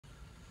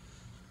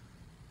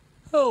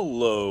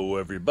Hello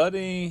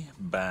everybody,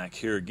 back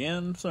here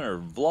again for our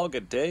vlog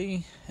a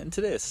day, and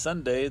today is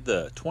Sunday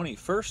the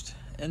 21st,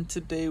 and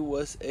today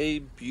was a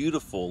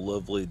beautiful,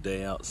 lovely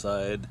day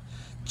outside.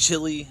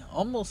 Chilly,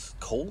 almost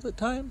cold at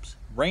times,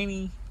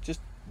 rainy,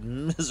 just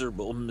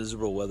miserable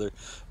weather,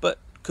 but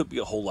could be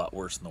a whole lot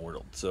worse in the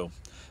world. So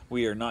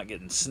we are not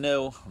getting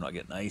snow, we're not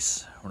getting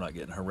ice, we're not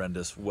getting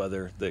horrendous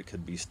weather that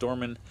could be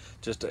storming,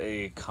 just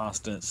a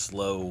constant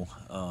slow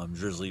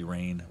drizzly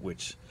rain,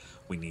 which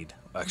we need.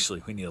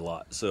 Actually, we need a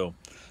lot. So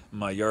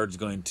my yard's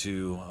going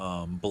to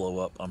blow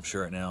up, I'm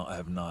sure. Right now I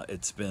have not,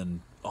 it's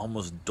been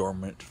almost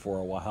dormant for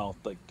a while.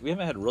 Like, we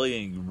haven't had really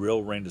any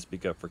real rain to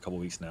speak of for a couple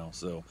weeks now,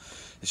 so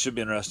it should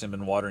be interesting. I've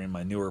been watering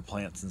my newer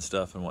plants and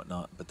stuff and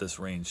whatnot, but this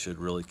rain should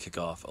really kick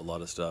off a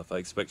lot of stuff. I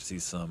expect to see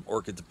some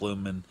orchids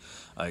blooming.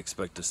 I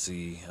expect to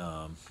see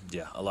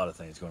a lot of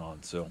things going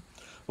on. So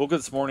woke up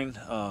this morning,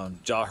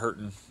 jaw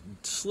hurting,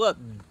 slept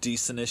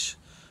decentish.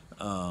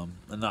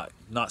 And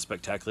not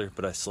spectacular,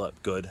 but I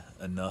slept good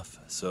enough.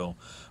 So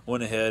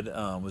went ahead,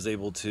 was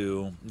able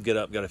to get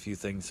up, got a few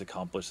things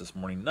accomplished this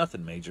morning.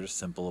 Nothing major,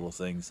 simple little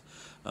things.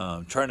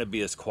 Trying to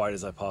be as quiet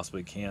as I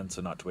possibly can,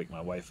 so not to wake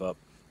my wife up.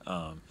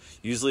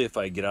 Usually, if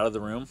I get out of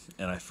the room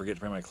and I forget to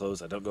bring my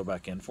clothes, I don't go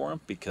back in for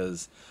them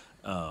because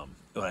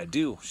when I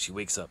do, she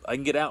wakes up. I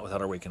can get out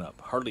without her waking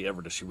up. Hardly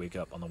ever does she wake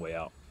up on the way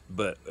out.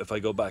 But if I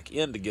go back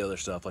in to get other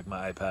stuff like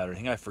my iPad or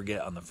anything I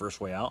forget on the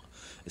first way out,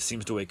 it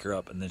seems to wake her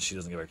up, and then she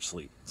doesn't get back to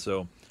sleep.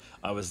 So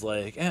I was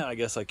like, I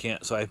guess I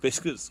can't. So I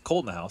basically, it's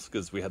cold in the house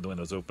because we had the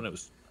windows open. It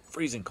was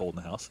freezing cold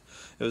in the house.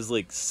 It was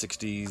like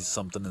 60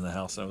 something in the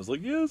house, and I was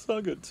like, yeah, it's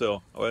not good.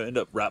 So I ended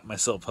up wrapping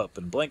myself up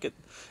in a blanket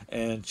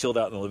and chilled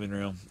out in the living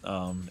room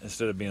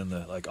instead of being in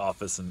the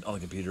office and on the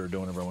computer or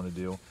doing whatever I want to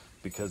do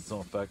because it's no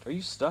effect. Are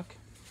you stuck?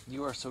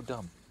 You are so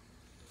dumb.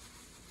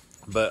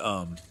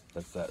 But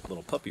that's that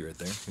little puppy right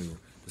there who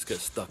just got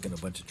stuck in a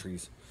bunch of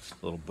trees,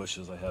 little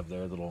bushes I have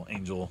there, little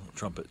angel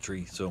trumpet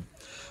tree. So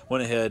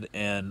went ahead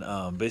and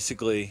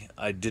basically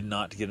I did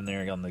not get in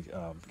there on the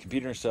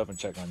computer and stuff and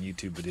check on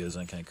YouTube videos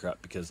and that kind of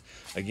crap because,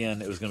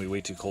 again, it was going to be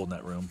way too cold in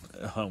that room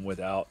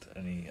without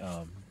any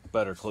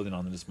better clothing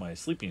on than just my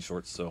sleeping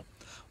shorts. So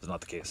it was not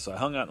the case. So I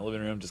hung out in the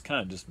living room, just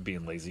kind of just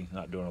being lazy,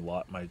 not doing a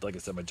lot. Like I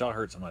said, my jaw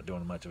hurts. I'm not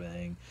doing much of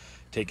anything,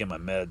 taking my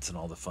meds and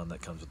all the fun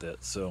that comes with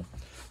it. So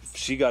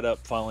she got up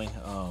finally,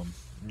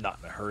 not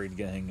in a hurry to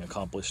get anything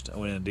accomplished. I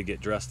went in to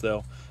get dressed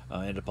though.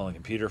 Ended up on the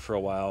computer for a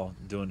while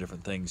doing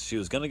different things. She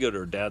was going to go to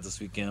her dad's this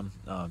weekend.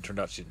 Turned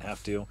out she didn't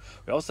have to.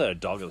 We also had a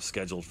dog that was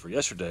scheduled for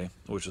yesterday,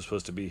 which was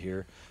supposed to be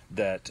here,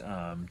 that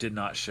did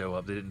not show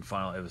up. They didn't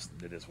final.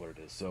 It is what it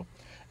is. So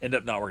ended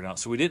up not working out.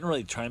 So we didn't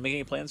really try and make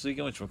any plans this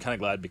weekend, which I'm kind of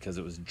glad because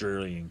it was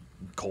dreary and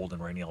cold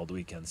and rainy all the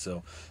weekend.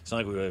 So it's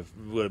not like we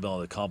would have been able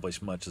to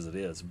accomplish much as it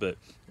is. But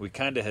we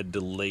kind of had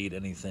delayed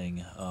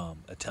anything,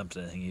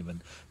 attempted anything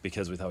even,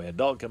 because we thought we had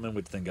dog coming,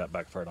 which then got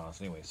backfired on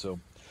us anyway. So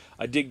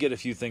I did get a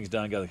few things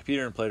done, got the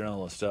computer and played around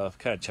all the stuff,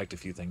 kind of checked a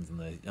few things in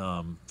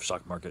the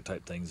stock market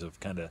type things of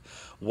kind of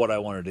what I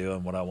want to do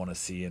and what I want to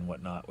see and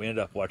whatnot. We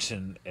ended up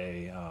watching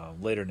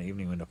later in the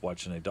evening, we ended up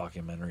watching a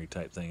documentary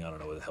type thing. I don't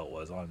know what the hell it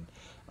was on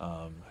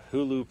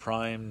Hulu,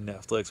 Prime,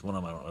 Netflix, one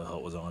of them, I don't know what the hell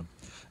it was on,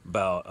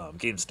 about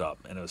GameStop.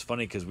 And it was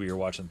funny because we were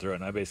watching through it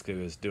and I basically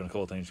was doing a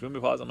couple of things. She made me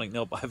pause. I'm like,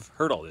 nope, I've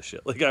heard all this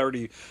shit. Like, I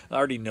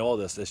already know all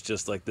this. It's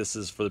just like, this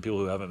is for the people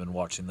who haven't been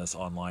watching this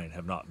online,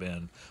 have not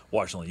been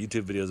watching all the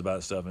YouTube videos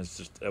about stuff. And it's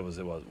just, it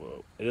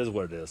is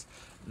what it is.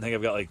 I think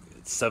I've got like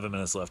 7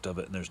 minutes left of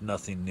it, and there's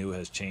nothing new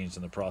has changed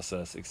in the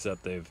process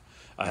except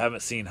I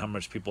haven't seen how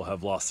much people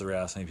have lost their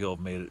ass. How many people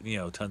have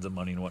made tons of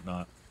money and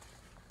whatnot.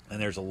 And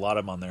there's a lot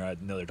of them on there. I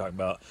know they're talking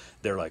about.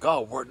 They're like,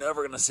 "Oh, we're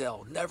never gonna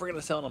sell, never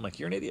gonna sell." And I'm like,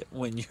 "You're an idiot.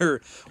 When your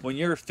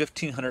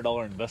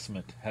 $1,500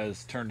 investment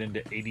has turned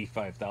into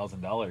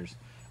 $85,000,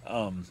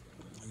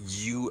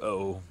 you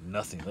owe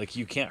nothing. Like,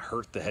 you can't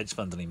hurt the hedge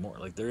funds anymore.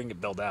 Like, they're gonna get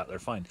bailed out. They're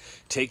fine.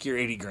 Take your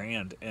 80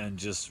 grand and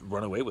just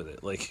run away with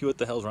it. Like, what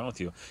the hell's wrong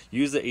with you?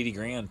 Use the 80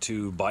 grand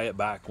to buy it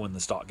back when the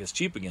stock gets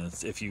cheap again,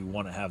 if you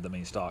want to have the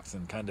main stocks.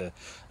 And kind of,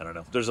 I don't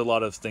know. There's a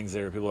lot of things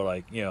there. People are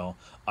like,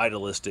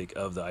 idealistic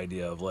of the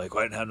idea of like,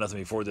 well, I didn't have nothing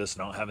before this,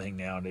 and I don't have anything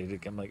now. And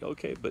I'm like,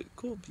 okay, but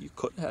cool. You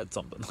could have had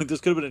something. Like,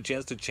 this could have been a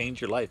chance to change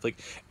your life. Like,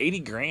 80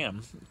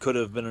 grand could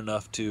have been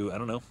enough to, I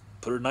don't know,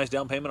 put a nice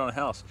down payment on a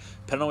house,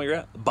 depending on where you're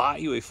at, buy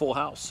you a full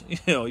house.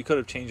 You could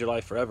have changed your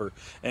life forever,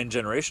 and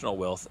generational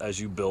wealth as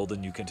you build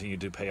and you continue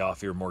to pay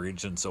off your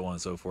mortgage and so on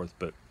and so forth.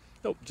 But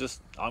nope, just,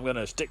 I'm going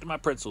to stick to my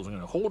principles. I'm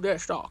going to hold that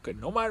stock and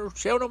no matter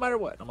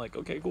what. I'm like,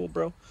 okay, cool,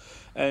 bro.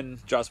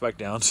 And drops back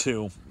down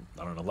to,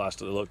 I don't know,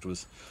 last I looked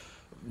was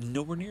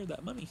nowhere near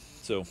that money.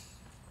 So,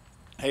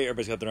 hey,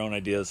 everybody's got their own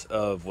ideas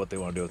of what they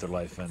want to do with their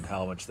life and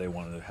how much they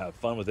want to have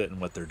fun with it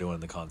and what they're doing in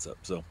the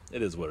concept. So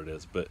it is what it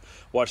is. But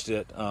watched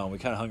it. We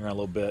kind of hung around a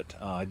little bit.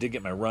 I did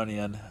get my run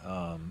in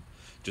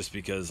just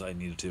because I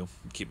needed to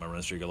keep my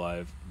run streak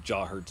alive.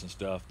 Jaw hurts and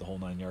stuff, the whole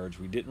 9 yards.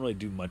 We didn't really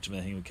do much of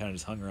anything. We kind of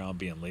just hung around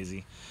being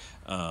lazy.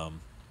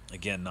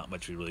 Again, not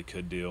much we really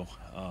could do.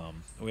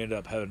 We ended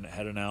up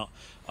heading out.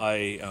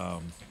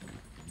 I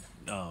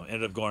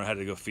ended up going. I had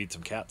to go feed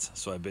some cats,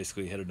 so I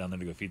basically headed down there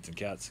to go feed some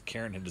cats.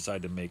 Karen had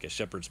decided to make a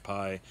shepherd's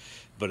pie,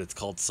 but it's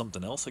called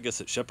something else. I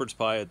guess it's shepherd's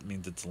pie. It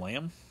means it's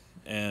lamb,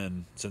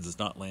 and since it's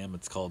not lamb,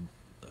 it's called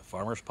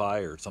farmer's pie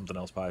or something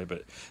else pie.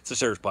 But it's a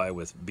shepherd's pie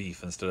with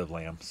beef instead of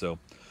lamb. So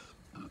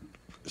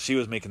she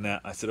was making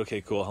that. I said,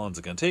 okay, cool. How long's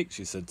it gonna take?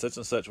 She said, such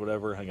and such,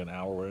 whatever. I got an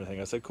hour or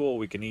anything. I said, cool.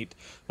 We can eat.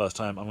 Last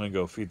time, I'm gonna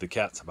go feed the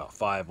cats about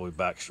 5. We'll be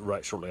back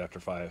right shortly after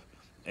 5.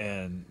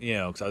 And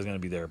because I was going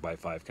to be there by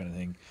 5 kind of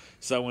thing,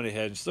 so I went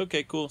ahead and said,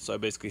 okay, cool. So I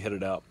basically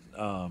headed out,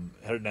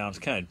 headed down,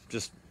 kind of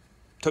just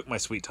took my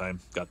sweet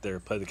time, got there,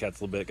 played the cats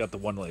a little bit, got the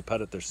one really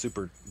pet it. They're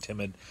super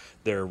timid.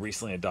 They're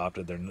recently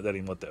adopted. They didn't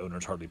even let the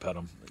owners hardly pet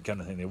them,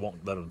 kind of thing. They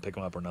won't let them pick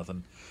them up or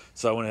nothing.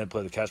 So I went ahead and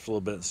played the cats for a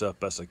little bit and stuff,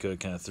 best I could,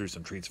 kind of threw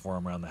some treats for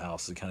them around the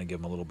house to kind of give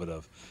them a little bit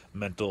of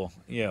mental,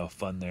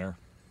 fun there.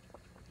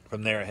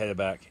 From there, I headed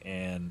back,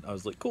 and I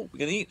was like, cool, we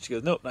gonna eat? She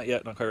goes, nope, not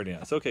yet, not quite ready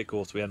yet. I said, okay,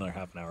 cool. So we had another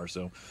half an hour or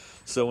so.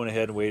 So went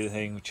ahead and waited,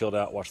 hang, chilled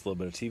out, watched a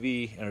little bit of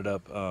TV, ended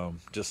up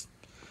just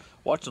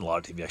watching a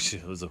lot of TV,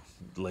 actually. It was a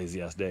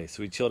lazy-ass day.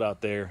 So we chilled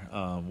out there,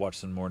 watched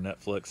some more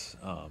Netflix,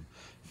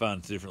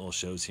 found different little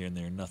shows here and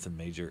there, nothing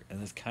major, and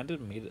this kind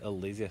of made it a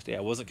lazy-ass day. I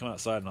wasn't coming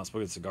outside, I'm not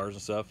smoking cigars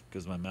and stuff,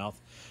 because my mouth,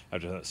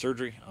 after that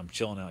surgery, I'm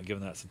chilling out,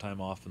 giving that some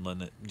time off, and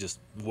letting it just,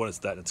 what is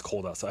that? It's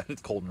cold outside,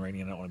 it's cold and rainy,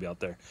 and I don't want to be out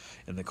there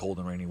in the cold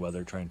and rainy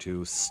weather trying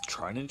to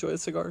enjoy a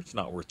cigar. It's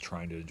not worth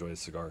trying to enjoy a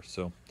cigar.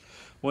 So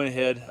went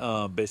ahead,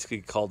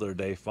 basically called it a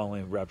day,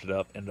 finally wrapped it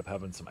up, ended up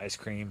having some ice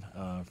cream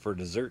for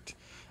dessert,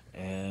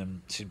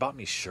 and she bought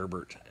me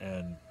sherbet,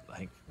 and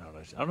I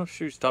don't know if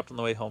she stopped on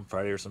the way home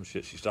Friday or some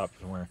shit. She stopped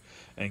somewhere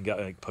and got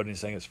pudding,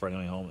 saying it's Friday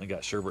on the way home, and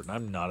got sherbet. And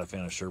I'm not a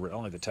fan of sherbet. I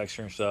don't like the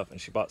texture and stuff. And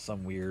she bought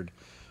some weird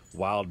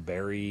wild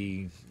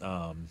berry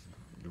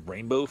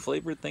rainbow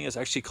flavored thing. It's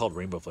actually called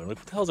rainbow flavor. Like,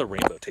 what the hell does a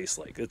rainbow taste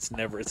like? It's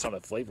not a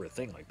flavor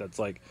thing. Like, that's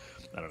like,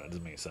 I don't know. It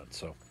doesn't make sense.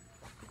 So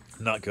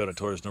not good. I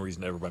told her there's no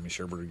reason to ever buy me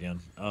sherbet again.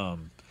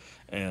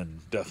 And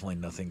definitely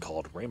nothing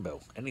called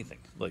rainbow anything.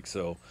 Like,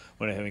 so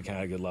when I had kind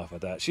of a good laugh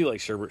at that. She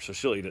likes sherbet, so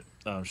she'll eat it.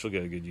 She'll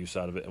get a good use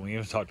out of it. And we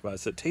even talked about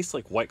it. It tastes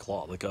like White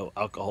Claw, like a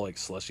alcoholic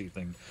slushy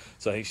thing.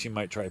 So I think she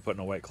might try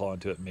putting a White Claw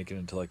into it and make it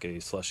into like a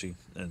slushy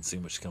and see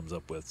what she comes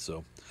up with.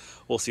 So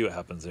we'll see what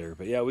happens there.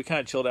 But yeah, we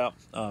kind of chilled out.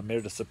 Made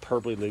it a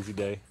superbly lazy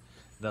day.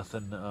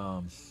 Nothing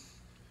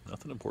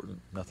important,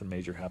 nothing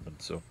major happened.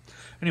 So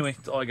anyway,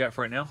 that's all I got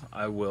for right now.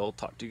 I will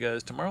talk to you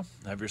guys tomorrow.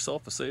 Have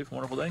yourself a safe,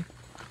 wonderful day.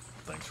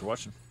 Thanks for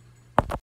watching.